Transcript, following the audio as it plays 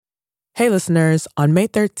Hey listeners, on May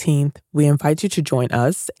 13th, we invite you to join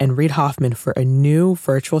us and Reid Hoffman for a new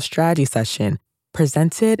virtual strategy session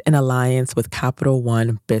presented in alliance with Capital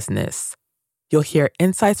One Business. You'll hear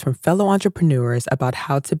insights from fellow entrepreneurs about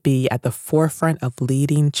how to be at the forefront of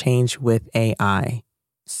leading change with AI.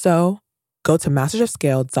 So, go to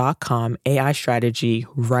mastersofscale.com AI strategy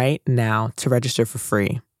right now to register for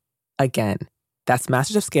free. Again, that's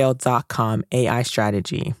mastersofscale.com AI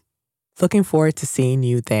strategy. Looking forward to seeing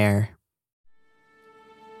you there.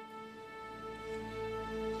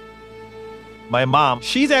 My mom,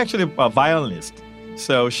 she's actually a violinist,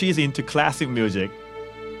 so she's into classic music.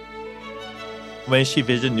 When she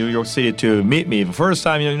visited New York City to meet me the first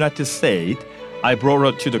time in the United States, I brought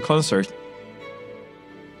her to the concert.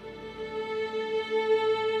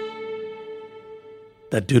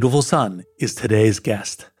 That dutiful son is today's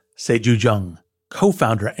guest, Saeju Jeong,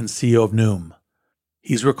 co-founder and CEO of Noom.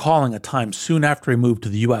 He's recalling a time soon after he moved to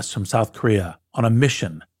the U.S. from South Korea on a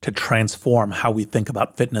mission to transform how we think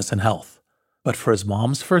about fitness and health. But for his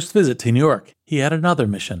mom's first visit to New York, he had another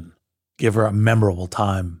mission: give her a memorable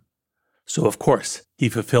time. So, of course, he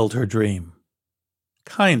fulfilled her dream.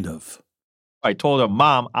 Kind of. I told her,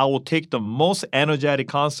 Mom, I will take the most energetic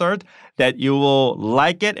concert that you will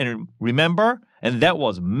like it and remember, and that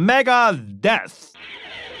was Megadeth.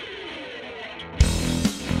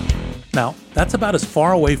 Now, that's about as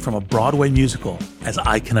far away from a Broadway musical as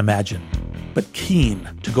I can imagine. But keen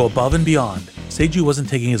to go above and beyond, Saeju wasn't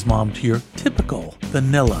taking his mom to your typical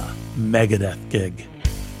vanilla Megadeth gig.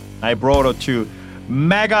 I brought her to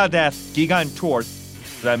Megadeth Gigant Tour.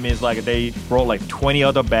 That means like they brought like 20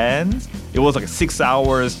 other bands. It was like 6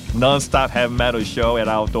 hours non-stop heavy metal show at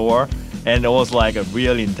outdoor, and it was like a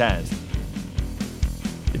really intense.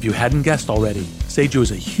 If you hadn't guessed already, Saeju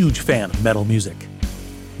is a huge fan of metal music.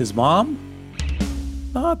 His mom?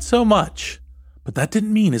 Not so much. But that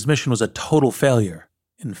didn't mean his mission was a total failure.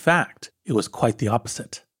 In fact, it was quite the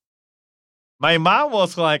opposite. My mom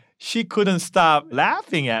was like, she couldn't stop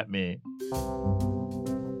laughing at me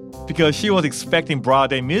because she was expecting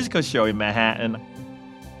Broadway musical show in Manhattan.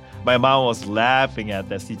 My mom was laughing at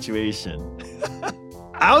that situation.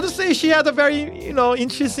 I would say she had a very,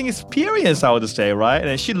 interesting experience, I would say, right?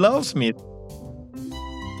 And she loves me.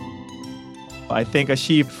 I think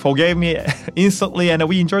she forgave me instantly and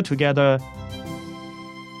we enjoyed together.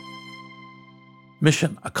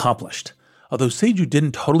 Mission accomplished, although Saeju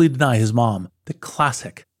didn't totally deny his mom the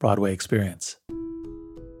classic Broadway experience.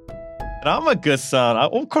 And I'm a good son.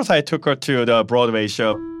 Of course, I took her to the Broadway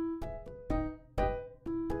show.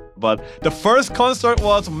 But the first concert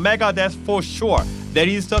was Megadeth for sure. That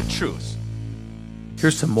is the truth.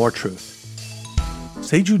 Here's some more truth.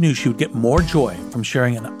 Saeju knew she would get more joy from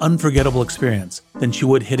sharing an unforgettable experience than she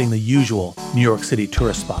would hitting the usual New York City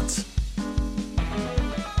tourist spots.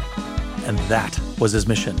 And that was his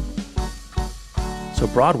mission. So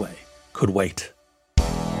Broadway could wait.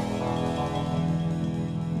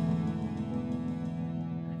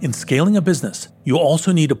 In scaling a business, you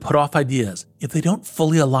also need to put off ideas if they don't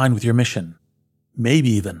fully align with your mission.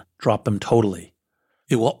 Maybe even drop them totally.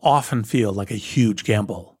 It will often feel like a huge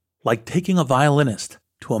gamble, like taking a violinist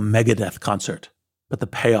to a Megadeth concert. But the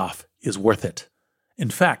payoff is worth it.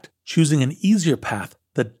 In fact, choosing an easier path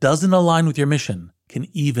that doesn't align with your mission can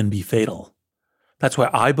even be fatal. That's why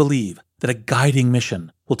I believe that a guiding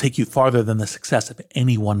mission will take you farther than the success of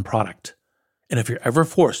any one product. And if you're ever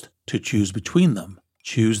forced to choose between them,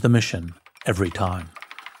 choose the mission every time.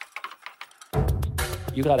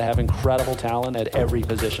 You got to have incredible talent at every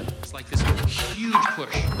position. It's like this huge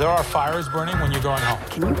push. There are fires burning when you're going home.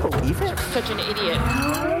 Can you believe it? Such an idiot.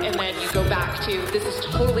 And then you go back to, this is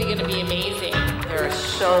totally going to be amazing. There are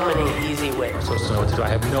so many easy ways. So what to do? I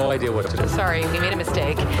have no idea what to do. Sorry, we made a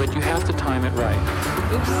mistake. But you have to time it right.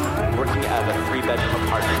 Oops. Working at a 3-bedroom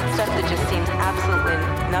apartment. Stuff that just seems absolutely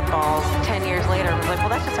nutballs. 10 years later, I was like, well,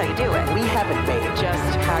 that's just how you do it. We haven't made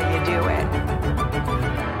Just how you do it.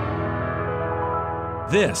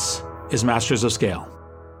 This is Masters of Scale.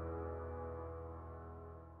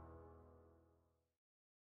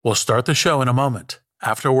 We'll start the show in a moment,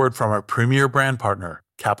 after a word from our premier brand partner,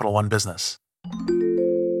 Capital One Business.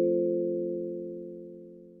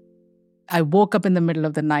 I woke up in the middle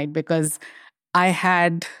of the night because I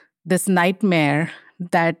had this nightmare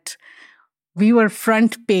that we were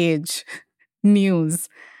front page news,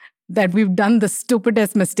 that we've done the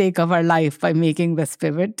stupidest mistake of our life by making this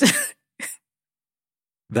pivot.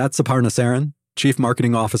 That's Aparna Saran, Chief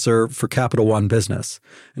Marketing Officer for Capital One Business,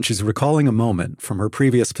 and she's recalling a moment from her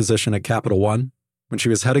previous position at Capital One when she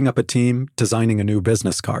was heading up a team designing a new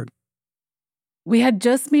business card. We had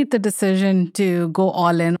just made the decision to go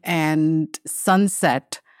all in and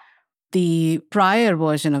sunset the prior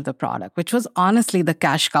version of the product, which was honestly the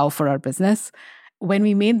cash cow for our business. When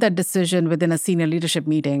we made that decision within a senior leadership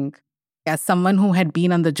meeting, as someone who had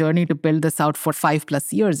been on the journey to build this out for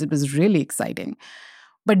 5+ years, it was really exciting.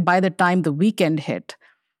 But by the time the weekend hit,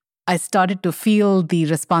 I started to feel the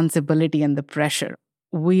responsibility and the pressure.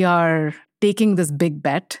 We are taking this big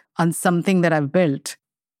bet on something that I've built.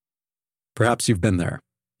 Perhaps you've been there.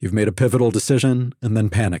 You've made a pivotal decision, and then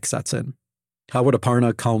panic sets in. How would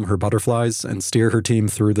Aparna calm her butterflies and steer her team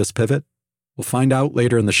through this pivot? We'll find out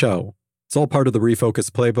later in the show. It's all part of the Refocus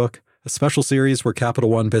Playbook, a special series where Capital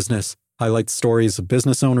One Business highlights stories of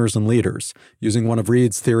business owners and leaders using one of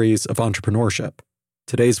Reid's theories of entrepreneurship.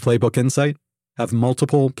 Today's Playbook Insight: have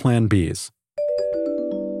multiple Plan Bs.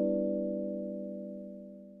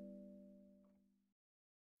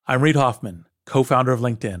 I'm Reid Hoffman, co-founder of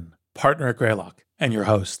LinkedIn, partner at Greylock, and your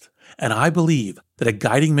host. And I believe that a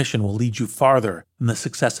guiding mission will lead you farther than the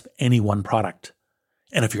success of any one product.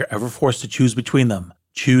 And if you're ever forced to choose between them,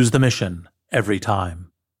 choose the mission every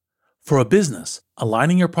time. For a business,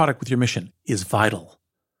 aligning your product with your mission is vital.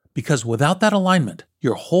 Because without that alignment,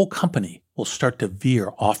 your whole company will start to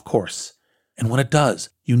veer off course. And when it does,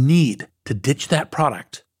 you need to ditch that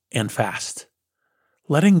product, and fast.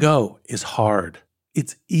 Letting go is hard.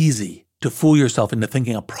 It's easy to fool yourself into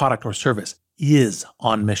thinking a product or service is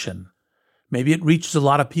on mission. Maybe it reaches a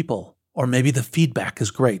lot of people, or maybe the feedback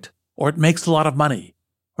is great, or it makes a lot of money,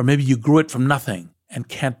 or maybe you grew it from nothing and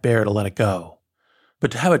can't bear to let it go.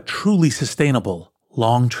 But to have a truly sustainable,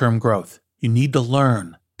 long-term growth, you need to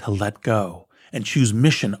learn to let go and choose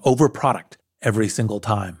mission over product every single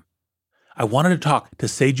time. I wanted to talk to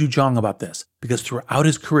Saeju Jeong about this because throughout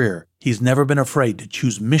his career, he's never been afraid to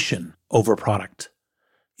choose mission over product.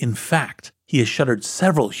 In fact, he has shuttered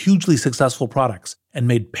several hugely successful products and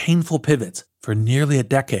made painful pivots for nearly a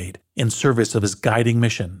decade in service of his guiding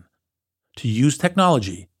mission: to use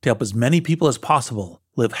technology to help as many people as possible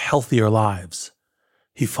live healthier lives.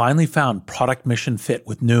 He finally found product mission fit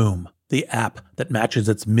with Noom, the app that matches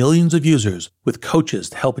its millions of users with coaches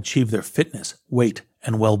to help achieve their fitness, weight,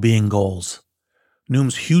 and well-being goals.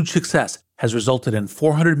 Noom's huge success has resulted in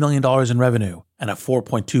 $400 million in revenue and a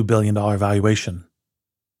 $4.2 billion valuation.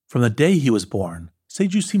 From the day he was born,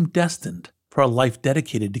 Saeju seemed destined for a life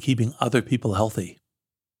dedicated to keeping other people healthy.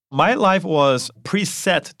 My life was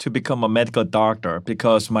preset to become a medical doctor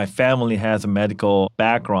because my family has a medical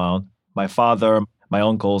background. My father, my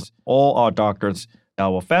uncles, all are doctors.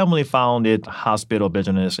 Our family founded hospital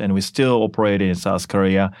business, and we still operate in South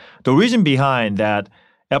Korea. The reason behind that,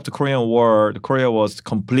 after the Korean War, Korea was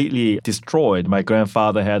completely destroyed. My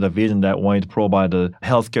grandfather had a vision that wanted to provide a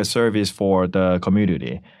healthcare service for the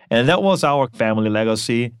community. And that was our family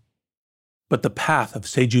legacy. But the path of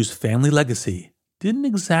Saeju's family legacy didn't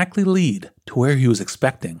exactly lead to where he was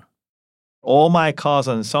expecting. All my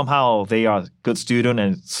cousins, somehow they are good student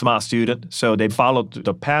and smart student. So they followed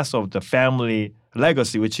the path of the family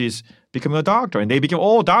legacy, which is becoming a doctor. And they became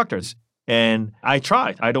all doctors. And I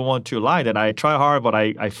tried. I don't want to lie that I tried hard, but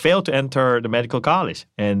I failed to enter the medical college.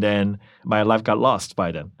 And then my life got lost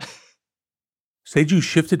by then. Saeju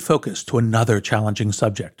shifted focus to another challenging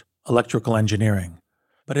subject, electrical engineering.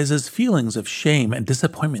 But as his feelings of shame and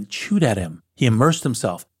disappointment chewed at him, he immersed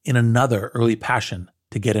himself in another early passion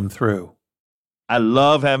to get him through. I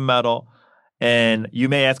love heavy metal. And you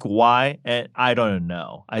may ask why, and I don't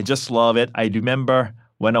know. I just love it. I remember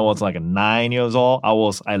when I was like 9 years old,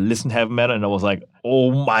 I listened to heavy metal and I was like,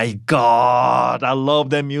 oh my God, I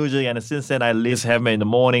love that music. And since then, I listen to heavy metal in the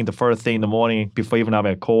morning, the first thing in the morning, before even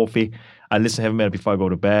having coffee. I listen to heavy metal before I go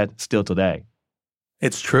to bed, still today.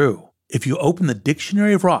 It's true. If you open the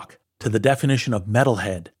Dictionary of Rock to the definition of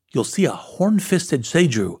metalhead, you'll see a horn-fisted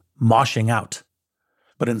Saeju moshing out.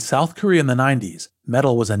 But in South Korea in the 90s,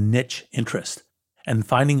 metal was a niche interest, and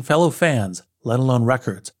finding fellow fans, let alone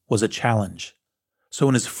records, was a challenge. So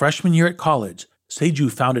in his freshman year at college,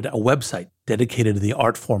 Saeju founded a website dedicated to the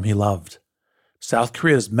art form he loved. South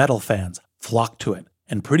Korea's metal fans flocked to it,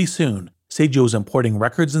 and pretty soon, Saeju was importing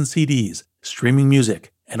records and CDs, streaming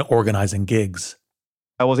music, and organizing gigs.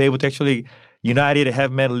 I was able to actually unite the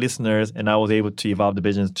heavy metal listeners, and I was able to evolve the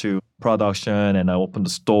business to production, and I opened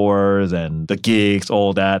the stores and the gigs,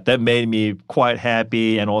 all that. That made me quite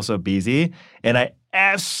happy and also busy. And I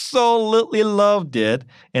absolutely loved it.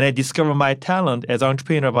 And I discovered my talent as an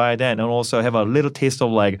entrepreneur by then, and also have a little taste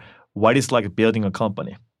of like what it's like building a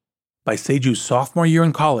company. By Saeju's sophomore year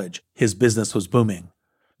in college, his business was booming.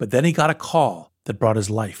 But then he got a call that brought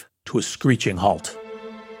his life to a screeching halt.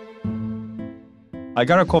 I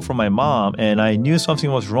got a call from my mom, and I knew something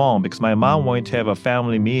was wrong because my mom wanted to have a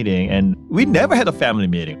family meeting, and we never had a family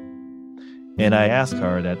meeting. And I asked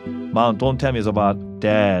her that, Mom, don't tell me it's about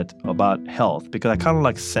Dad, about health, because I kind of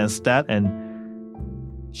like sensed that, and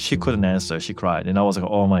she couldn't answer. She cried. And I was like,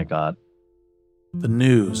 oh my God. The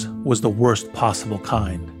news was the worst possible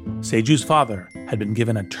kind. Saeju's father had been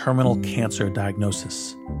given a terminal cancer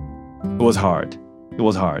diagnosis. It was hard. It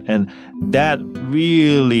was hard. And that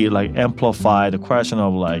really like amplified the question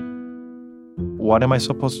of like, what am I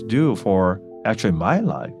supposed to do for actually my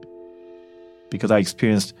life? Because I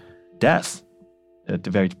experienced death at a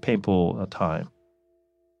very painful time.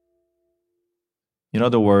 In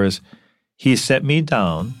other words, he sat me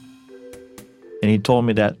down and he told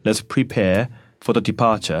me that let's prepare for the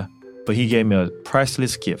departure, but he gave me a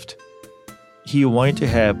priceless gift. He wanted to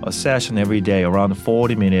have a session every day around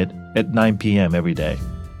 40 minutes at 9 p.m. every day.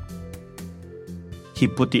 He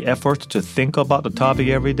put the effort to think about the topic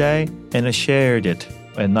every day and shared it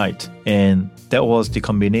at night. And that was the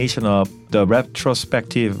combination of the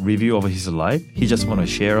retrospective review of his life. He just wanted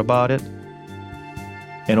to share about it.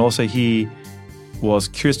 And also he was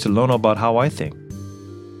curious to learn about how I think.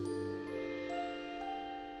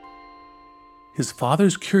 His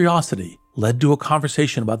father's curiosity led to a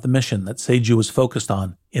conversation about the mission that Saeju was focused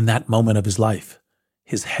on in that moment of his life,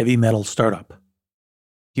 his heavy metal startup.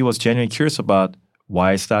 He was genuinely curious about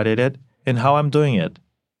why I started it and how I'm doing it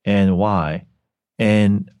and why.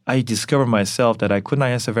 And I discovered myself that I could not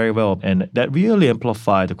answer very well. And that really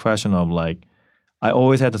amplified the question of like, I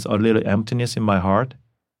always had this a little emptiness in my heart.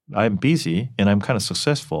 I'm busy and I'm kind of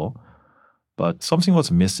successful, but something was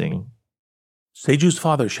missing. Saeju's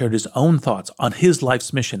father shared his own thoughts on his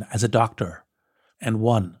life's mission as a doctor and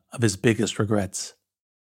one of his biggest regrets.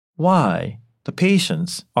 Why the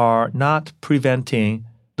patients are not preventing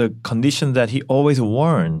the condition that he always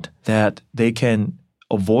warned that they can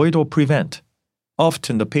avoid or prevent.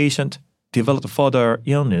 Often the patient developed further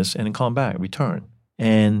illness and come back, return.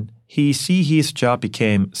 And he see his job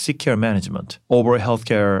became sick care management over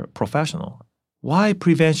healthcare professional. Why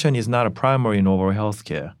prevention is not a primary in overall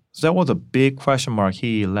healthcare? So that was a big question mark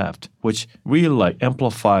he left, which really like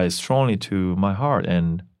amplifies strongly to my heart,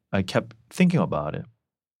 and I kept thinking about it.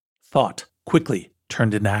 Thought quickly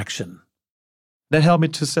turned into action. That helped me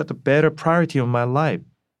to set a better priority of my life.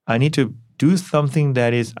 I need to do something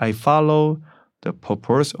that is, I follow the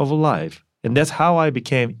purpose of life. And that's how I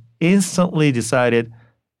became instantly decided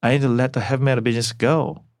I need to let the heavy metal business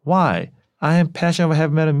go. Why? I am passionate about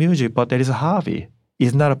heavy metal music, but that is a hobby.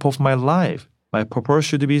 It's not a part of my life. My purpose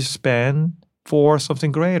should be spent for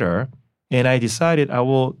something greater. And I decided I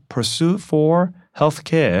will pursue for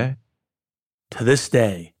healthcare. To this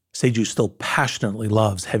day, Saeju still passionately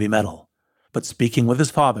loves heavy metal. But speaking with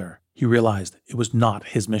his father, he realized it was not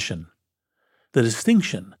his mission. The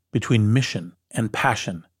distinction between mission and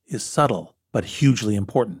passion is subtle but hugely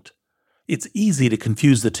important. It's easy to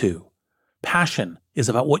confuse the two. Passion is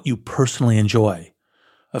about what you personally enjoy.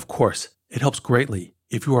 Of course, it helps greatly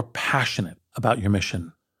if you are passionate about your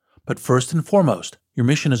mission. But first and foremost, your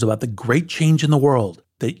mission is about the great change in the world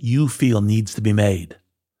that you feel needs to be made.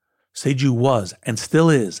 Saeju was and still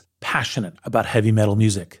is passionate about heavy metal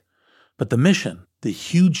music. But the mission, the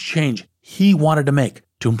huge change he wanted to make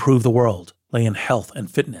to improve the world, lay in health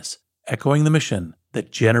and fitness, echoing the mission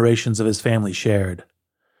that generations of his family shared.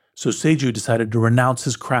 So Saeju decided to renounce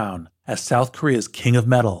his crown as South Korea's king of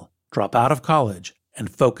metal, drop out of college, and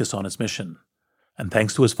focus on his mission. And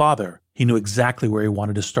thanks to his father, he knew exactly where he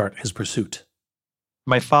wanted to start his pursuit.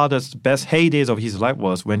 My father's best heydays of his life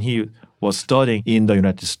was when he was studying in the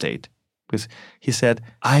United States. Because he said,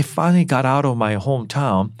 I finally got out of my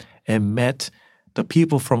hometown and met the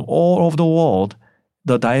people from all over the world,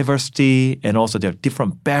 the diversity and also their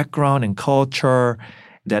different background and culture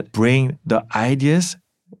that bring the ideas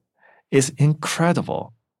is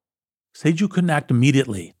incredible. Saeju couldn't act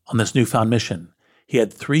immediately on this newfound mission. He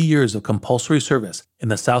had 3 years of compulsory service in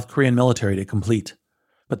the South Korean military to complete.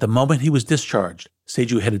 But the moment he was discharged,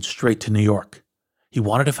 Saeju headed straight to New York. He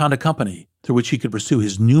wanted to found a company through which he could pursue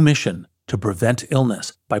his new mission to prevent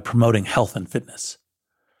illness by promoting health and fitness.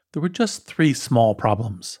 There were just 3 small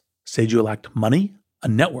problems. Saeju lacked money, a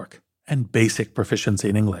network, and basic proficiency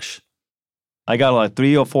in English. I got like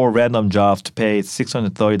 3 or 4 random jobs to pay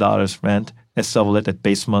 $630 rent at Sublet at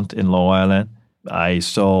Basement in Long Island. I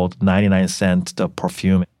sold 99 cents the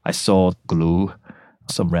perfume. I sold glue,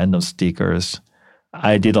 some random stickers.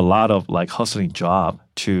 I did a lot of like hustling job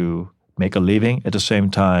to make a living. At the same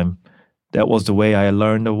time, that was the way I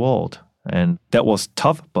learned the world. And that was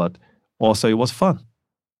tough, but also it was fun.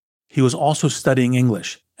 He was also studying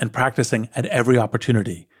English and practicing at every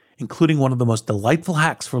opportunity, including one of the most delightful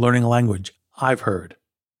hacks for learning a language I've heard.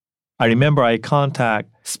 I remember I contact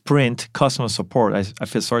Sprint customer support. I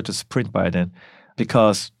feel sorry to Sprint by then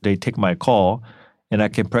because they take my call and I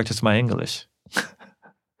can practice my English.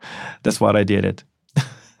 That's what I did it.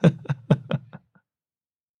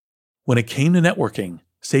 When it came to networking,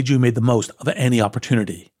 Saeju made the most of any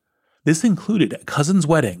opportunity. This included a cousin's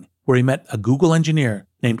wedding where he met a Google engineer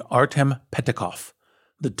named Artem Petikov.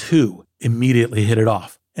 The two immediately hit it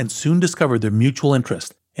off and soon discovered their mutual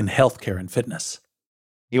interest in healthcare and fitness.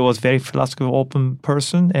 He was a very philosophical, open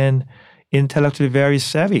person and intellectually very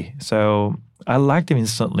savvy. So I liked him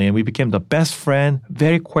instantly and we became the best friend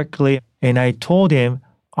very quickly. And I told him,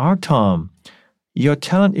 Artem, your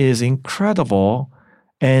talent is incredible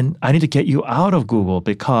and I need to get you out of Google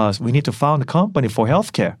because we need to found a company for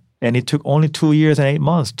healthcare. And it took only 2 years and 8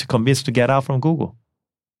 months to convince to get out from Google.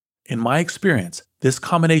 In my experience, this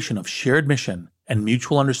combination of shared mission and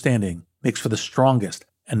mutual understanding makes for the strongest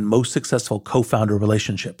and most successful co-founder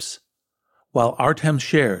relationships. While Artem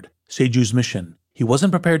shared Saeju's mission, he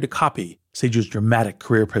wasn't prepared to copy Saeju's dramatic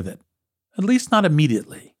career pivot, at least not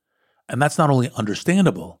immediately. And that's not only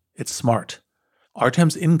understandable, it's smart.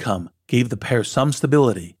 Artem's income gave the pair some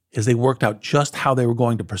stability as they worked out just how they were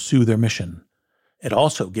going to pursue their mission. It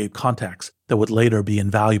also gave contacts that would later be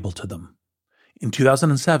invaluable to them. In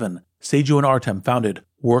 2007, Saeju and Artem founded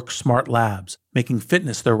Work Smart Labs, making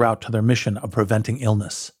fitness their route to their mission of preventing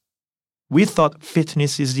illness. We thought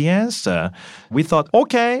fitness is the answer. We thought,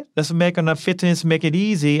 okay, let's make enough fitness, make it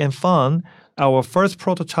easy and fun. Our first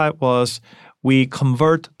prototype was we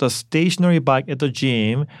convert the stationary bike at the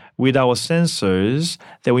gym with our sensors,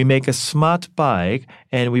 then we make a smart bike,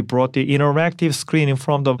 and we brought the interactive screen in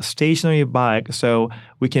front of the stationary bike so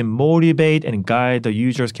we can motivate and guide the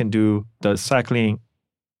users can do the cycling.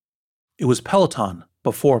 It was Peloton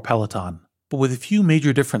before Peloton, but with a few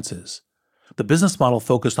major differences. The business model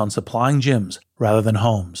focused on supplying gyms rather than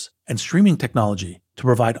homes, and streaming technology to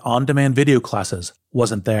provide on-demand video classes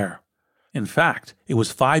wasn't there. In fact, it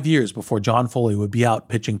was 5 years before John Foley would be out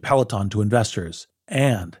pitching Peloton to investors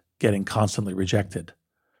and getting constantly rejected.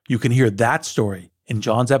 You can hear that story in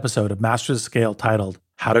John's episode of Masters of Scale titled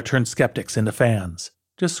How to Turn Skeptics into Fans.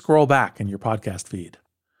 Just scroll back in your podcast feed.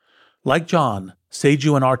 Like John,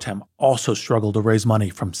 Saeju and Artem also struggled to raise money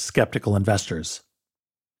from skeptical investors.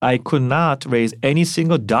 I could not raise any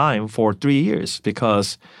single dime for 3 years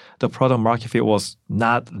because the product market fit was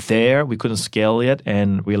not there. We couldn't scale it.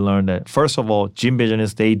 And we learned that, first of all, gym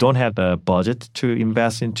business, they don't have the budget to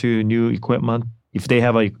invest into new equipment. If they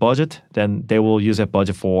have a budget, then they will use that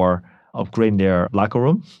budget for upgrading their locker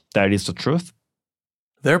room. That is the truth.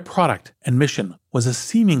 Their product and mission was a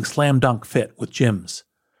seeming slam dunk fit with gyms.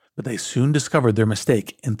 But they soon discovered their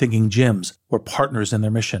mistake in thinking gyms were partners in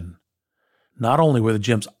their mission. Not only were the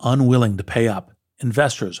gyms unwilling to pay up,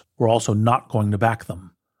 investors were also not going to back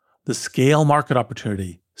them. The scale market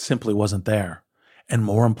opportunity simply wasn't there. And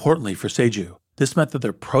more importantly for Saeju, this meant that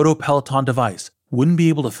their proto-Peloton device wouldn't be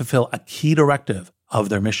able to fulfill a key directive of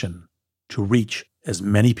their mission, to reach as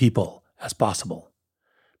many people as possible.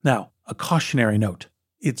 Now, a cautionary note.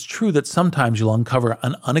 It's true that sometimes you'll uncover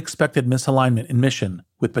an unexpected misalignment in mission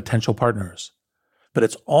with potential partners. But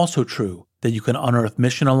it's also true that you can unearth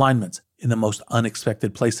mission alignments in the most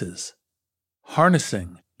unexpected places.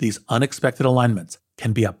 Harnessing these unexpected alignments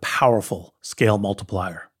can be a powerful scale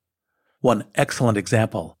multiplier. One excellent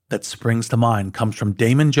example that springs to mind comes from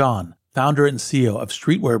Damon John, founder and CEO of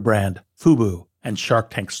streetwear brand Fubu and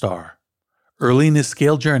Shark Tank star. Early in his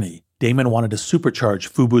scale journey, Damon wanted to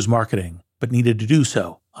supercharge Fubu's marketing, but needed to do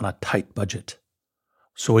so on a tight budget.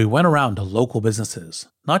 So he went around to local businesses,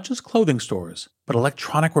 not just clothing stores, but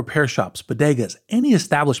electronic repair shops, bodegas, any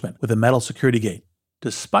establishment with a metal security gate,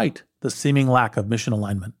 despite the seeming lack of mission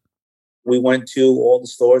alignment. We went to all the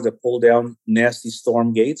stores that pulled down nasty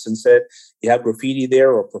storm gates and said, you have graffiti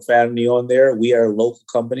there or profanity on there. We are a local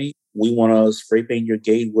company. We want to spray paint your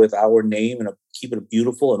gate with our name and keep it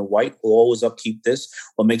beautiful and white. We'll always upkeep this.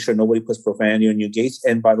 We'll make sure nobody puts profanity on your gates.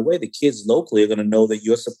 And by the way, the kids locally are going to know that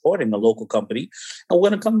you're supporting a local company and we're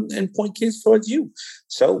going to come and point kids towards you.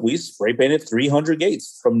 So we spray painted 300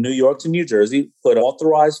 gates from New York to New Jersey, put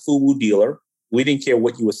authorized Fubu dealer. We didn't care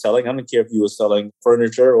what you were selling. I don't care if you were selling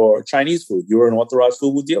furniture or Chinese food. You were an authorized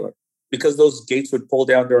Fubu dealer. Because those gates would pull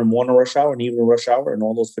down during morning rush hour and evening rush hour and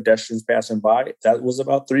all those pedestrians passing by, that was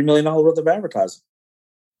about $3 million worth of advertising.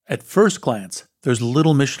 At first glance, there's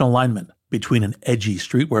little mission alignment between an edgy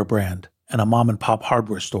streetwear brand and a mom-and-pop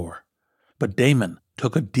hardware store. But Damon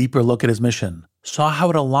took a deeper look at his mission, saw how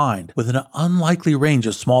it aligned with an unlikely range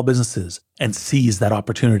of small businesses, and seized that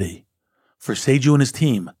opportunity. For Saeju and his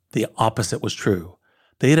team, the opposite was true.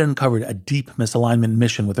 They had uncovered a deep misalignment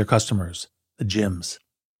mission with their customers, the gyms.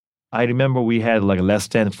 I remember we had like less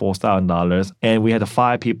than $4,000 and we had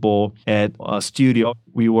 5 people at a studio.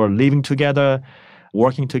 We were living together,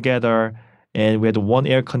 working together, and we had one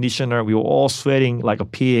air conditioner. We were all sweating like a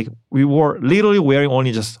pig. We were literally wearing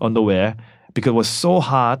only just underwear because it was so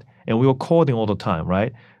hot and we were coding all the time,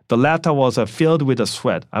 right? The laptop was filled with a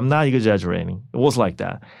sweat. I'm not exaggerating. It was like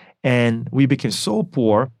that. And we became so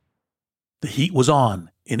poor. The heat was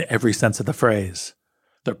on in every sense of the phrase.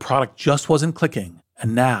 Their product just wasn't clicking.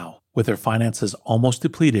 And now, with their finances almost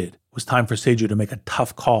depleted, it was time for Saeju to make a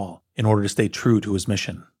tough call in order to stay true to his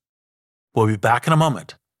mission. We'll be back in a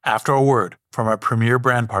moment after a word from our premier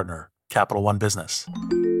brand partner, Capital One Business.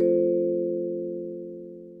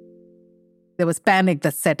 There was panic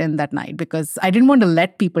that set in that night because I didn't want to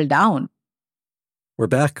let people down. We're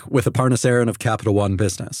back with Aparna Saran of Capital One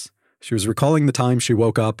Business. She was recalling the time she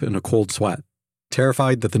woke up in a cold sweat,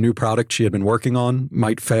 terrified that the new product she had been working on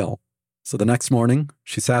might fail. So the next morning,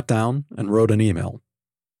 she sat down and wrote an email.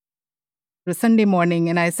 It was Sunday morning,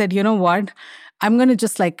 and I said, you know what? I'm going to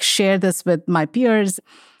just share this with my peers. It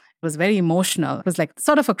was very emotional. It was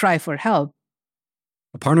sort of a cry for help.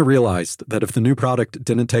 Aparna realized that if the new product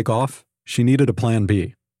didn't take off, she needed a plan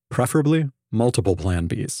B, preferably multiple plan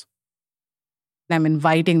Bs. I'm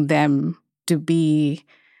inviting them to be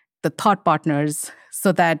the thought partners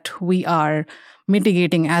so that we are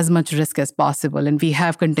mitigating as much risk as possible and we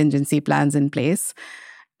have contingency plans in place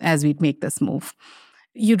as we make this move.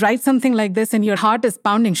 You write something like this and your heart is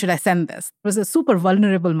pounding, should I send this? It was a super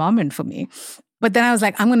vulnerable moment for me. But then I was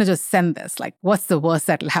I'm going to just send this. What's the worst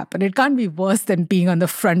that'll happen? It can't be worse than being on the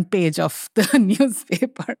front page of the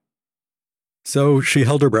newspaper. So she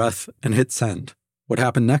held her breath and hit send. What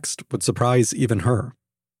happened next would surprise even her.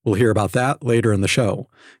 We'll hear about that later in the show.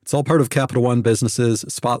 It's all part of Capital One Business's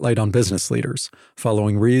Spotlight on Business Leaders,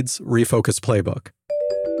 following Reed's Refocus Playbook.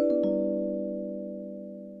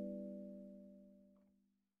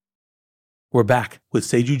 We're back with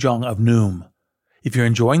Saeju Jeong of Noom. If you're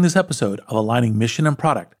enjoying this episode of Aligning Mission and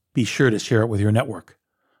Product, be sure to share it with your network.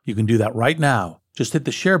 You can do that right now. Just hit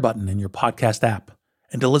the share button in your podcast app.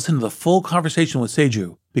 And to listen to the full conversation with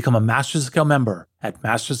Saeju, become a Masters of Scale member at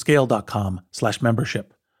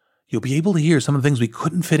masterscale.com/membership. You'll be able to hear some of the things we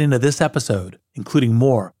couldn't fit into this episode, including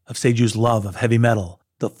more of Saeju's love of heavy metal,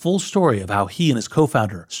 the full story of how he and his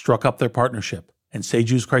co-founder struck up their partnership, and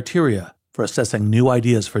Saeju's criteria for assessing new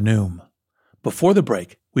ideas for Noom. Before the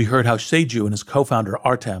break, we heard how Saeju and his co-founder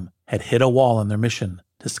Artem had hit a wall in their mission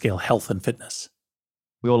to scale health and fitness.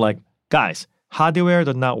 We were like, guys, hardware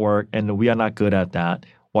does not work and we are not good at that.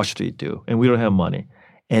 What should we do? And we don't have money.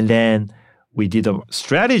 And then we did a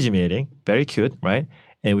strategy meeting, very cute, right?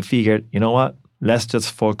 And we figured, you know what? Let's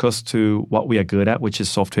just focus to what we are good at, which is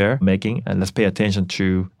software making, and let's pay attention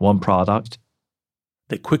to one product.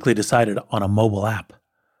 They quickly decided on a mobile app.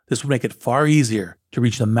 This would make it far easier to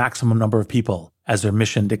reach the maximum number of people as their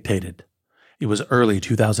mission dictated. It was early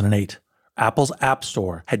 2008. Apple's App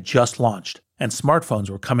Store had just launched, and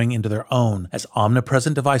smartphones were coming into their own as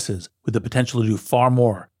omnipresent devices with the potential to do far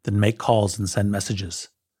more than make calls and send messages.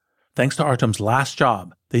 Thanks to Artem's last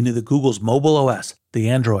job, they knew that Google's mobile OS, the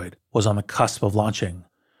Android, was on the cusp of launching.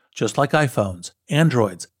 Just like iPhones,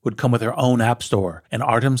 Androids would come with their own app store, and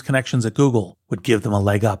Artem's connections at Google would give them a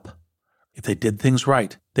leg up. If they did things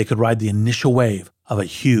right, they could ride the initial wave of a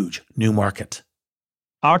huge new market.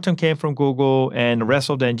 Artem came from Google, and the rest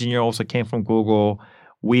of the engineer also came from Google.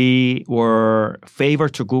 We were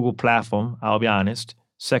favored to Google platform, I'll be honest.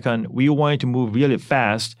 Second, we wanted to move really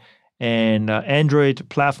fast, and Android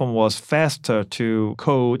platform was faster to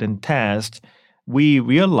code and test. We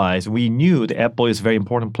realized, we knew that Apple is a very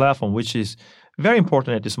important platform, which is very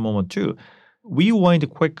important at this moment too. We wanted to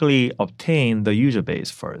quickly obtain the user base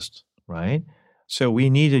first, right? So we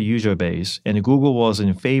need a user base, and Google was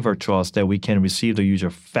in favor to us that we can receive the user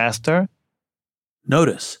faster.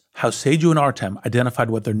 Notice how Saeju and Artem identified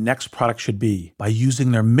what their next product should be by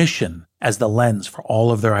using their mission as the lens for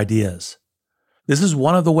all of their ideas. This is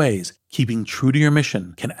one of the ways keeping true to your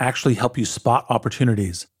mission can actually help you spot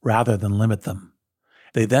opportunities rather than limit them.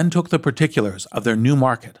 They then took the particulars of their new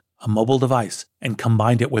market, a mobile device, and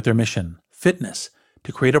combined it with their mission, fitness,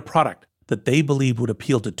 to create a product that they believed would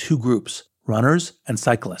appeal to two groups, runners and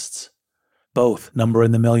cyclists. Both number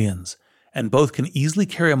in the millions, and both can easily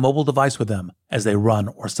carry a mobile device with them as they run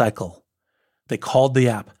or cycle. They called the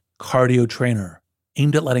app Cardio Trainer,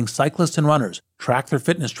 aimed at letting cyclists and runners track their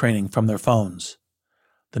fitness training from their phones.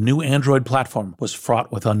 The new Android platform was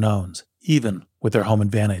fraught with unknowns, even with their home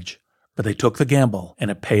advantage, but they took the gamble and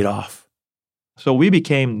it paid off. So we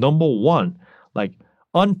became number one,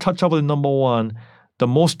 untouchable number one, the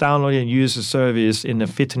most downloaded and used service in the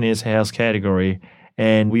fitness health category.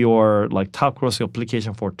 And we were like top grossing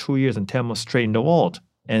application for 2 years and 10 months straight in the world.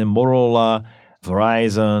 And Motorola,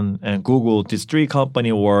 Verizon, and Google, these three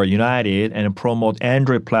companies were united and promote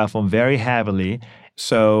Android platform very heavily.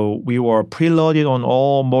 So we were preloaded on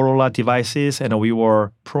all Motorola devices, and we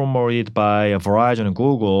were promoted by Verizon and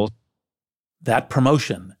Google. That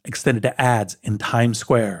promotion extended to ads in Times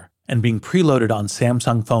Square and being preloaded on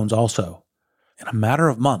Samsung phones also. In a matter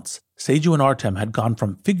of months, Saeju and Artem had gone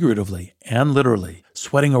from figuratively and literally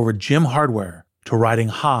sweating over gym hardware to riding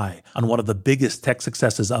high on one of the biggest tech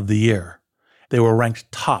successes of the year. They were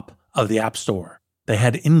ranked top of the App Store. They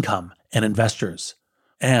had income and investors.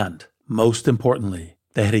 And, most importantly,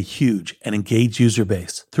 they had a huge and engaged user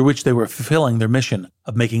base through which they were fulfilling their mission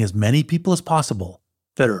of making as many people as possible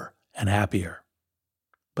fitter and happier.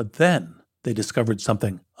 But then they discovered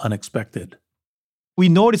something unexpected. We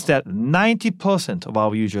noticed that 90% of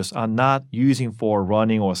our users are not using for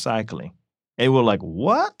running or cycling. And we're like,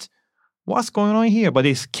 what? What's going on here? But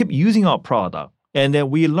they keep using our product. And then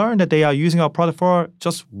we learned that they are using our product for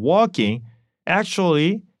just walking.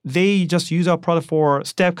 Actually, they just use our product for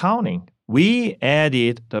step counting. We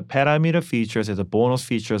added the parameter features as a bonus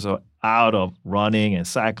features out of running and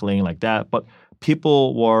cycling like that. But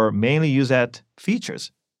people were mainly use that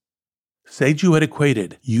features. Saeju had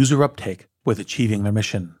equated user uptake with achieving their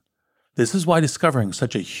mission. This is why discovering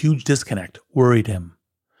such a huge disconnect worried him.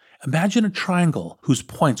 Imagine a triangle whose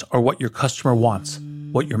points are what your customer wants,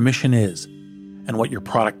 what your mission is, and what your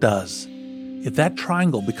product does. If that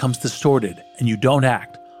triangle becomes distorted and you don't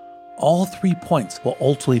act, all 3 points will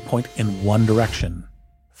ultimately point in one direction: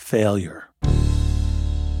 failure.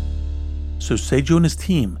 So Saeju and his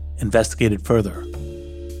team investigated further.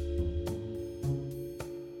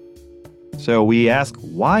 So we asked,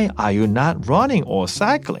 why are you not running or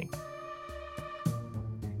cycling?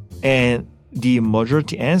 And the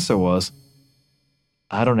majority answer was,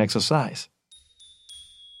 I don't exercise.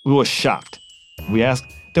 We were shocked. We asked,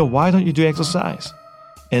 then why don't you do exercise?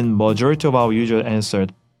 And majority of our users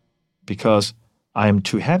answered, because I am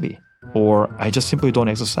too heavy, or I just simply don't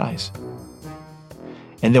exercise.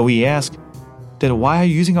 And then we asked, then why are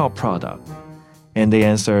you using our product? And they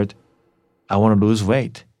answered, I want to lose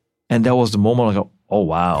weight. And that was the moment like, oh,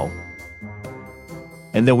 wow.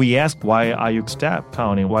 And then we asked, why are you step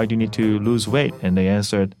counting? Why do you need to lose weight? And they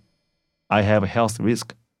answered, I have a health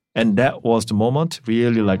risk. And that was the moment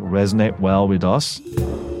really like resonate well with us.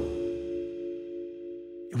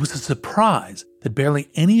 It was a surprise that barely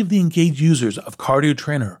any of the engaged users of Cardio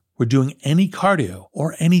Trainer were doing any cardio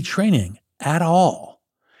or any training at all.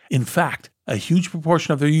 In fact, a huge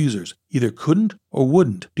proportion of their users either couldn't or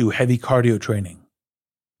wouldn't do heavy cardio training.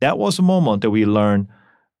 That was the moment that we learned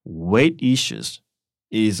weight issues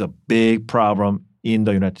is a big problem in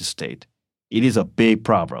the United States. It is a big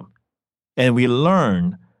problem. And we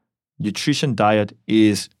learned nutrition diet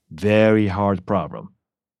is very hard problem.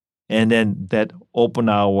 And then that opened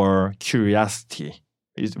our curiosity.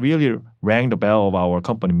 It really rang the bell of our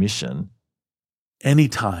company mission.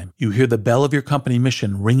 Anytime you hear the bell of your company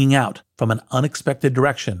mission ringing out from an unexpected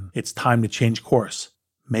direction, it's time to change course,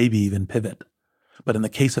 maybe even pivot. But in the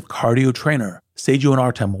case of Cardio Trainer, Saeju and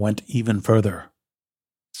Artem went even further.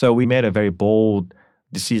 So we made a very bold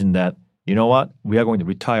decision that, you know what, we are going to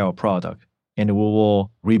retire our product and we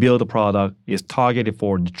will rebuild the product. It's targeted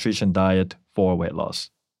for nutrition diet for weight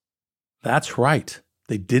loss. That's right.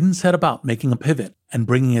 They didn't set about making a pivot and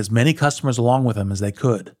bringing as many customers along with them as they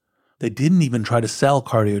could. They didn't even try to sell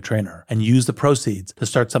Cardio Trainer and use the proceeds to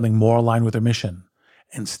start something more aligned with their mission.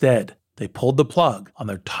 Instead, they pulled the plug on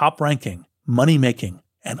their top-ranking, money-making,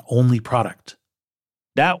 and only product.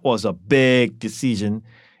 That was a big decision,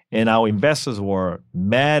 and our investors were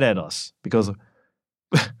mad at us because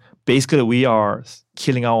basically we are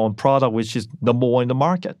killing our own product, which is number one in the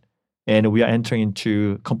market. And we are entering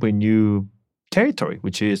into completely new territory,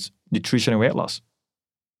 which is nutrition and weight loss.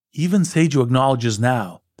 Even Saeju acknowledges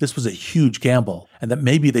now this was a huge gamble and that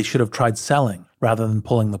maybe they should have tried selling rather than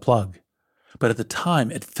pulling the plug. But at the time,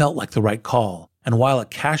 it felt like the right call. And while a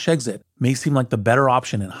cash exit may seem like the better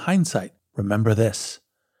option in hindsight, remember this.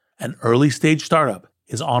 An early-stage startup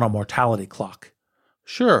is on a mortality clock.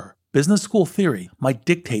 Sure, business school theory might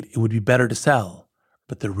dictate it would be better to sell,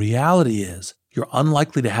 but the reality is you're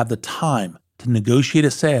unlikely to have the time to negotiate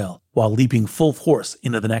a sale while leaping full force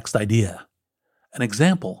into the next idea. An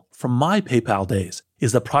example from my PayPal days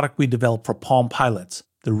is the product we developed for Palm Pilots,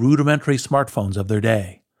 the rudimentary smartphones of their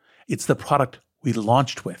day. It's the product we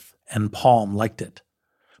launched with, and Palm liked it.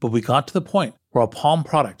 But we got to the point where a Palm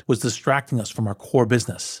product was distracting us from our core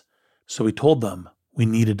business. So we told them we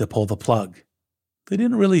needed to pull the plug. They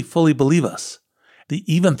didn't really fully believe us. They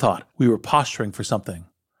even thought we were posturing for something.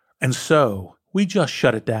 And so we just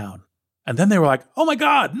shut it down. And then they were like, oh my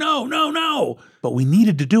God, no, no, no. But we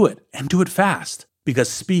needed to do it and do it fast because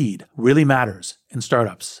speed really matters in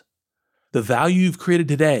startups. The value you've created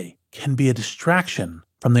today can be a distraction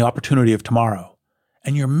from the opportunity of tomorrow.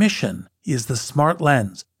 And your mission is the smart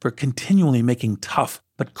lens for continually making tough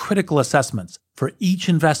but critical assessments for each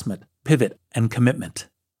investment, pivot, and commitment.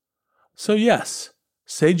 So yes,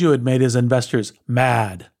 Saeju had made his investors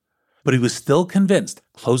mad, but he was still convinced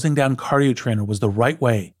closing down Cardio Trainer was the right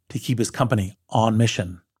way to keep his company on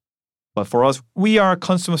mission. But for us, we are a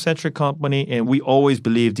consumer-centric company, and we always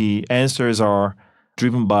believe the answers are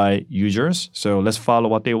driven by users. So let's follow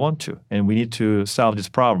what they want to, and we need to solve this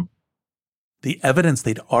problem. The evidence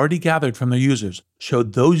they'd already gathered from their users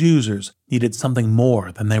showed those users needed something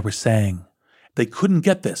more than they were saying. They couldn't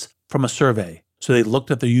get this from a survey, so they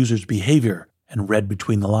looked at their users' behavior and read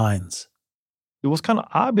between the lines. It was kind of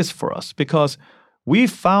obvious for us because we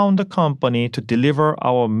found a company to deliver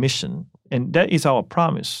our mission, and that is our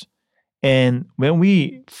promise. And when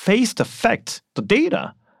we face the fact, the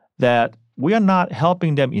data, that we are not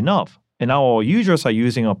helping them enough, and our users are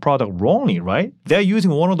using our product wrongly, right? They're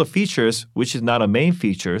using one of the features, which is not a main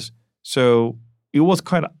features. So it was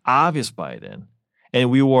quite obvious by then. And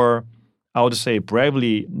we were, I would say,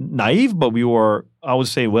 bravely naive, but we were, I would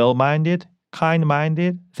say, well-minded,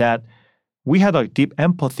 kind-minded, that we had a deep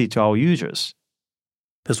empathy to our users.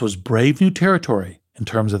 This was brave new territory in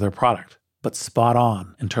terms of their product, but spot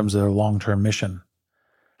on in terms of their long-term mission.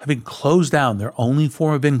 Having closed down their only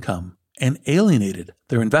form of income and alienated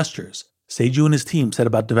their investors, Saeju and his team set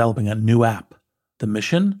about developing a new app. The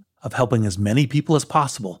mission of helping as many people as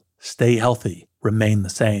possible stay healthy remained the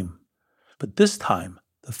same. But this time,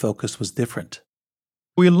 the focus was different.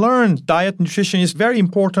 We learned diet nutrition is very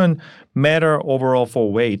important matter overall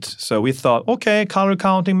for weight. So we thought, okay, calorie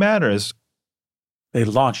counting matters. They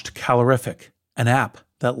launched Calorific, an app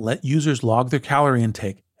that let users log their calorie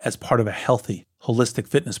intake as part of a healthy, holistic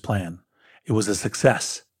fitness plan. It was a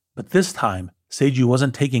success. But this time, Saeju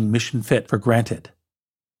wasn't taking Mission Fit for granted.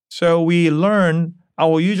 So we learned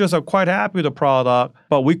our users are quite happy with the product,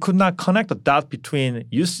 but we could not connect the dots between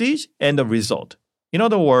usage and the result. In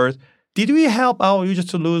other words, did we help our users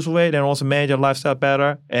to lose weight and also manage their lifestyle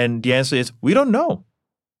better? And the answer is, we don't know.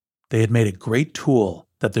 They had made a great tool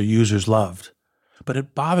that their users loved. But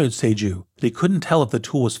it bothered Saeju that he couldn't tell if the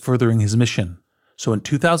tool was furthering his mission. So in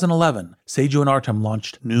 2011, Saeju and Artem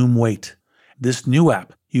launched Noom Weight. This new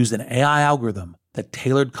app used an AI algorithm that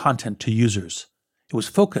tailored content to users. It was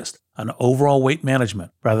focused on overall weight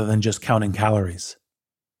management rather than just counting calories.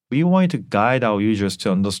 We wanted to guide our users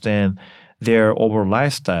to understand their overall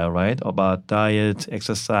lifestyle, right? About diet,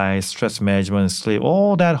 exercise, stress management, sleep,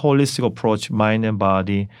 all that holistic approach, mind and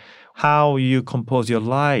body, how you compose your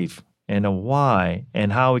life and why,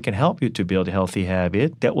 and how we can help you to build a healthy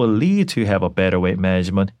habit that will lead to have a better weight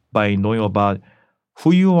management by knowing about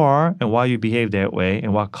who you are and why you behave that way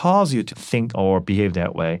and what caused you to think or behave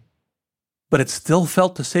that way. But it still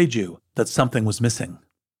felt to Saeju that something was missing.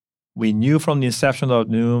 We knew from the inception of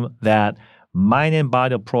Noom that mind and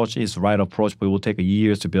body approach is the right approach, but it will take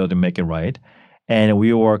years to build and make it right. And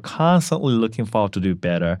we were constantly looking forward to do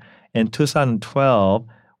better. In 2012,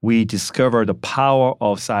 we discovered the power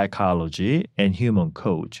of psychology and human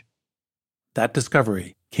coach. That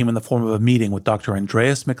discovery came in the form of a meeting with Dr.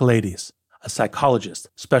 Andreas Michaelides, a psychologist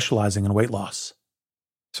specializing in weight loss.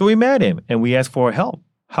 So we met him and we asked for help.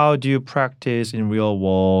 How do you practice in real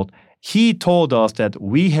world? He told us that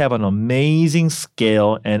we have an amazing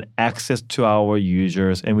scale and access to our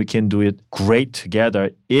users, and we can do it great together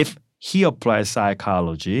if he applies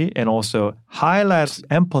psychology and also highlights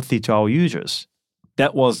empathy to our users.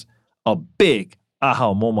 That was a big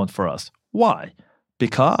aha moment for us. Why?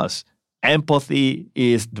 Because empathy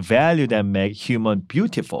is the value that makes human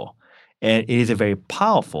beautiful. And it is very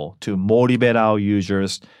powerful to motivate our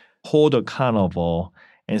users, hold accountable,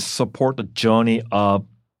 and support the journey of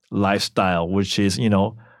lifestyle, which is,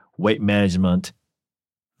 weight management.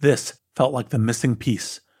 This felt like the missing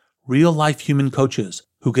piece. Real-life human coaches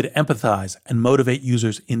who could empathize and motivate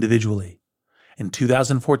users individually. In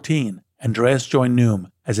 2014, Andreas joined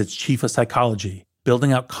Noom as its chief of psychology,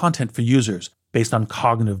 building out content for users based on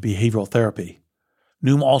cognitive behavioral therapy.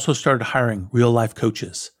 Noom also started hiring real-life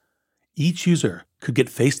coaches. Each user could get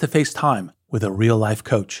face-to-face time with a real-life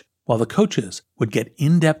coach, while the coaches would get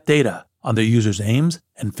in-depth data on their users' aims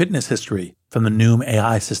and fitness history from the Noom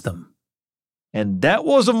AI system. And that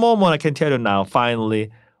was a moment I can tell you now,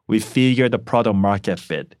 finally, we figured the product market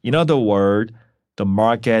fit. In other words, the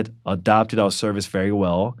market adopted our service very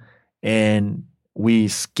well, and we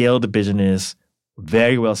scaled the business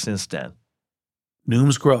very well since then.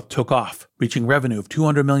 Noom's growth took off, reaching revenue of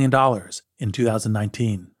 $200 million in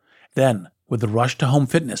 2019. Then, with the rush to home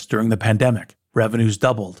fitness during the pandemic, revenues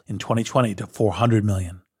doubled in 2020 to $400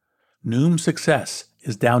 million. Noom's success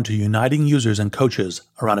is down to uniting users and coaches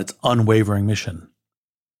around its unwavering mission.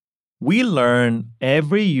 We learn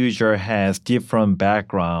every user has different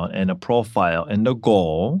background and a profile and a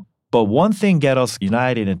goal. But one thing get us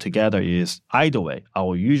united and together is either way,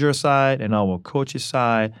 our user side and our coach's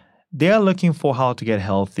side, they're looking for how to get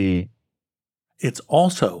healthy. It's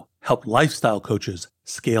also helped lifestyle coaches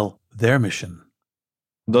scale their mission.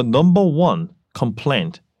 The number one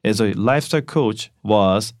complaint as a lifestyle coach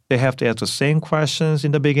was they have to ask the same questions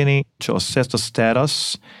in the beginning to assess the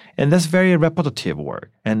status. And that's very repetitive work.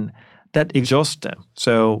 And that exhausts them.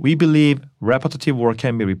 So we believe repetitive work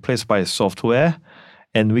can be replaced by software,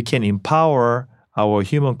 and we can empower our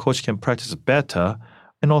human coach can practice better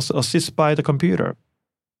and also assist by the computer.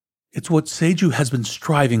 It's what Saeju has been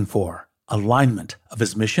striving for, alignment of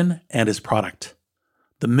his mission and his product.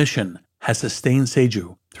 The mission has sustained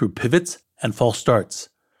Saeju through pivots and false starts,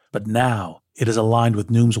 but now it is aligned with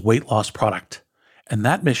Noom's weight loss product. And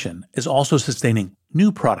that mission is also sustaining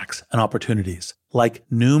new products and opportunities, like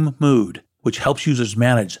Noom Mood, which helps users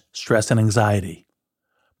manage stress and anxiety.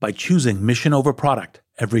 By choosing mission over product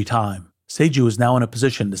every time, Saeju is now in a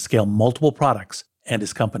position to scale multiple products and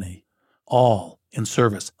his company, all in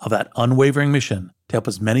service of that unwavering mission to help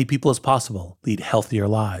as many people as possible lead healthier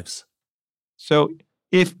lives. So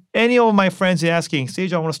if any of my friends are asking,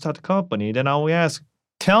 Saeju, I want to start a company, then I will ask,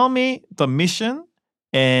 tell me the mission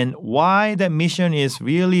and why that mission is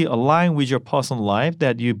really aligned with your personal life,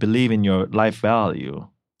 that you believe in your life value.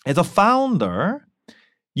 As a founder,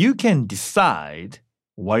 you can decide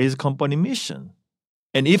what is company mission.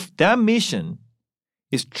 And if that mission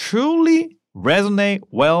is truly resonate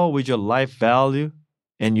well with your life value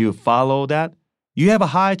and you follow that, you have a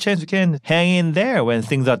high chance you can hang in there when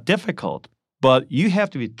things are difficult. But you have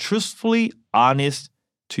to be truthfully honest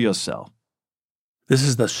to yourself. This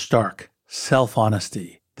is the stark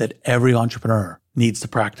self-honesty that every entrepreneur needs to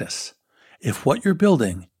practice. If what you're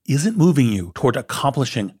building isn't moving you toward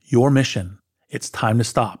accomplishing your mission, it's time to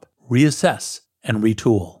stop, reassess, and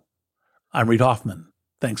retool. I'm Reid Hoffman.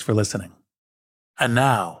 Thanks for listening. And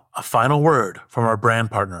now, a final word from our brand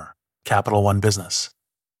partner, Capital One Business.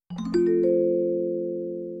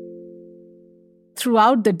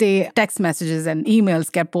 Throughout the day, text messages and emails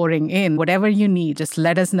kept pouring in. Whatever you need, just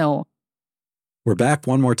let us know. We're back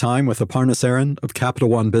one more time with Aparna Saran of Capital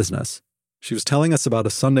One Business. She was telling us about a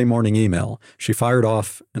Sunday morning email she fired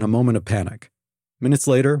off in a moment of panic. Minutes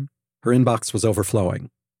later, her inbox was overflowing.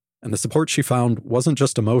 And the support she found wasn't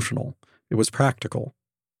just emotional, it was practical.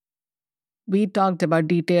 We talked about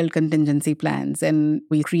detailed contingency plans, and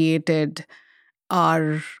we created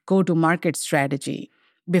our go-to-market strategy.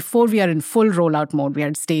 Before we are in full rollout mode, we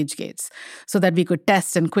had stage gates so that we could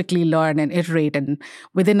test and quickly learn and iterate. And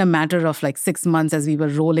within a matter of 6 months, as we were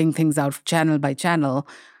rolling things out channel by channel,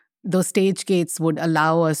 those stage gates would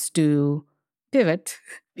allow us to pivot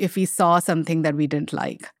if we saw something that we didn't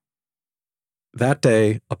like. That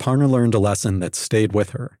day, Aparna learned a lesson that stayed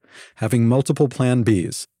with her. Having multiple plan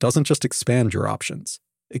Bs doesn't just expand your options.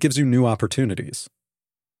 It gives you new opportunities.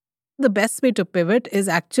 The best way to pivot is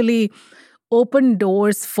actually open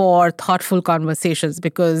doors for thoughtful conversations,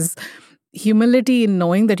 because humility in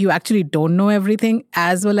knowing that you actually don't know everything,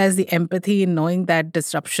 as well as the empathy in knowing that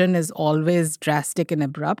disruption is always drastic and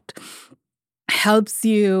abrupt, helps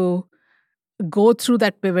you go through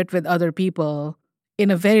that pivot with other people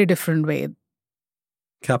in a very different way.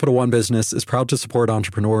 Capital One Business is proud to support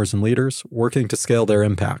entrepreneurs and leaders working to scale their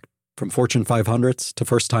impact, from Fortune 500s to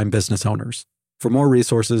first-time business owners. For more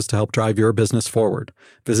resources to help drive your business forward,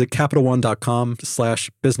 visit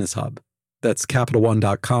CapitalOne.com/BusinessHub. That's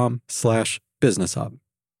CapitalOne.com/BusinessHub.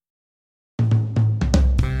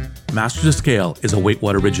 Masters of Scale is a Wait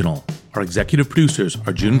What original. Our executive producers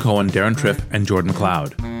are June Cohen, Darren Triff, and Jordan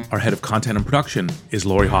Cloud. Our head of content and production is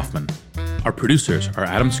Lori Hoffman. Our producers are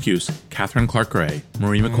Adam Skuse, Catherine Clark-Gray,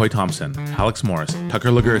 Marie McCoy-Thompson, Alex Morris, Tucker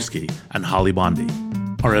Legursky, and Holly Bondi.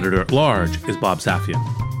 Our editor-at-large is Bob Safian.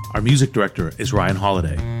 Our music director is Ryan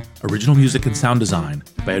Holiday. Original music and sound design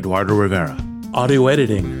by Eduardo Rivera. Audio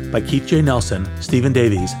editing by Keith J. Nelson, Stephen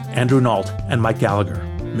Davies, Andrew Nault, and Mike Gallagher.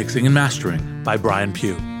 Mixing and mastering by Brian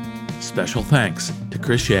Pugh. Special thanks to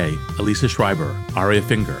Chris Shea, Elisa Schreiber, Aria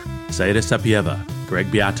Finger, Zaida Sapieva,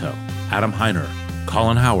 Greg Beato, Adam Heiner,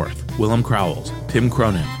 Colin Howarth, Willem Crowells, Tim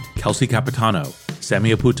Cronin, Kelsey Capitano,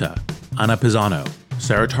 Sammy Aputa, Ana Pisano,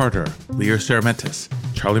 Sarah Tartar, Lear Ceramentis,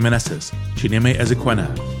 Charlie Meneses, Chineme Ezequena,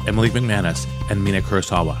 Emily McManus, and Mina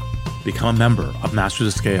Kurosawa. Become a member of Masters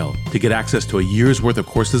of Scale to get access to a year's worth of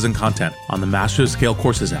courses and content on the Masters of Scale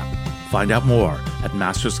Courses app. Find out more at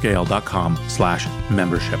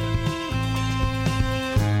masterscale.com/membership.